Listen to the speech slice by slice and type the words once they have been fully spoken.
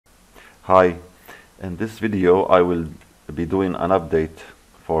Hi, in this video I will be doing an update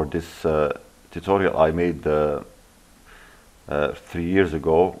for this tutorial I made 3 years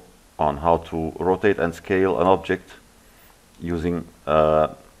ago on how to rotate and scale an object using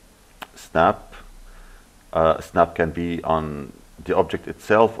snap. Snap can be on the object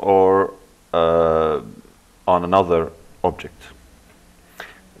itself or on another object.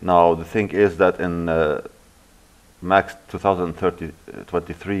 Now the thing is that in Max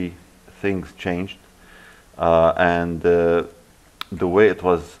 2023 things changed, and the way it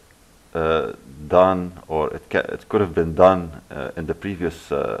was done, or it could have been done in the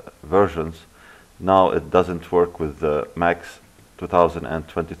previous versions, now it doesn't work with Max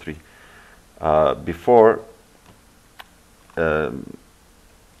 2023. Before, I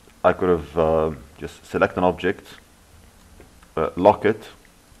could have just select an object, lock it,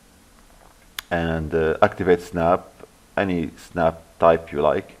 and activate snap, any snap type you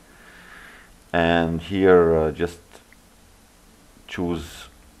like, and here just choose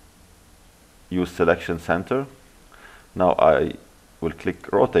use selection center. Now I will click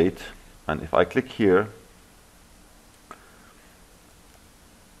rotate, and if I click here,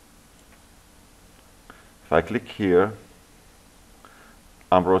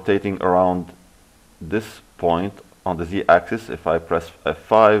 I'm rotating around this point on the z-axis. If I press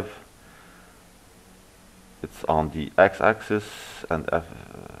F5, it's on the x-axis, and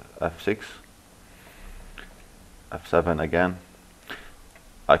F6, F7 again.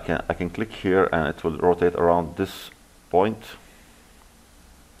 I can click here and it will rotate around this point.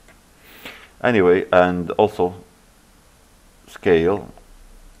 Anyway, and also scale,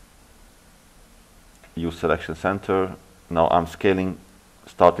 use selection center. Now I'm scaling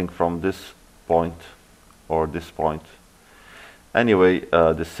starting from this point or this point. Anyway,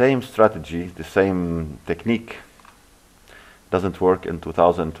 the same strategy, the same technique doesn't work in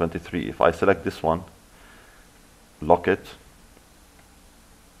 2023. If I select this one, lock it,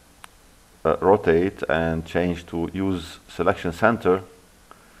 rotate, and change to use selection center,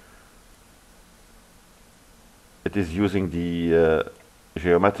 it is using the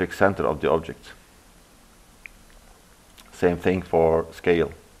geometric center of the object. Same thing for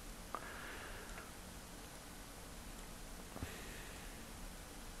scale.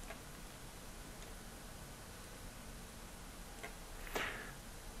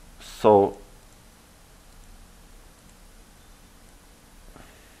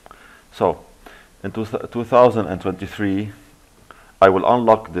 So in 2023 I will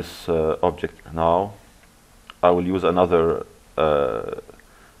unlock this object. Now I will use another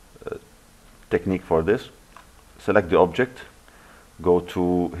technique for this. Select the object, go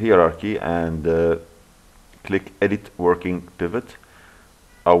to hierarchy, and click edit working pivot.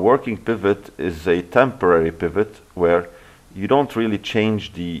 A working pivot is a temporary pivot where you don't really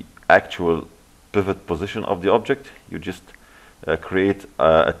change the actual pivot position of the object. You just create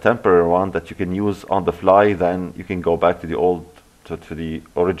a temporary one that you can use on the fly. Then you can go back to the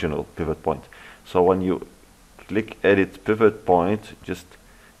original pivot point. So when you click edit pivot point, just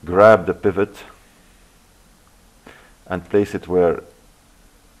grab the pivot and place it where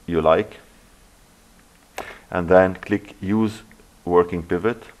you like, and then click use working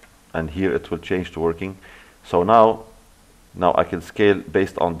pivot, and here it will change to working. So now I can scale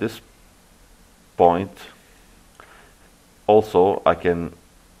based on this point. Also I can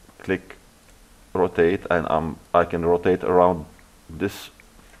click rotate, and I can rotate around this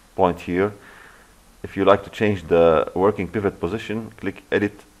point here. If you like to change the working pivot position, click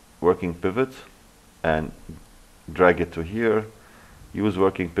edit working pivot and drag it to here, use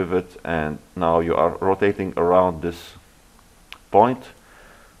working pivot, and now you are rotating around this point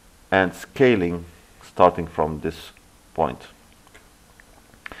and scaling starting from this point.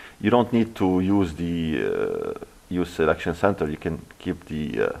 You don't need to use the use selection center. You can keep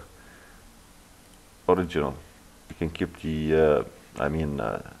the original. You can keep the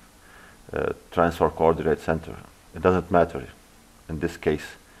transfer coordinate center. It doesn't matter in this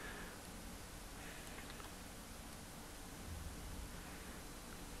case.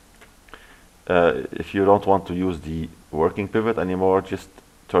 If you don't want to use the working pivot anymore, just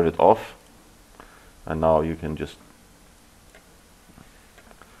turn it off, and now you can just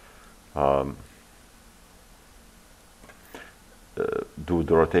do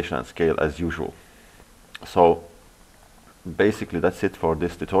the rotation and scale as usual. So basically that's it for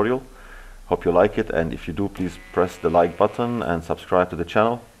this tutorial. Hope you like it, and if you do, please press the like button and subscribe to the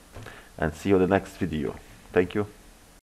channel, and see you in the next video. Thank you.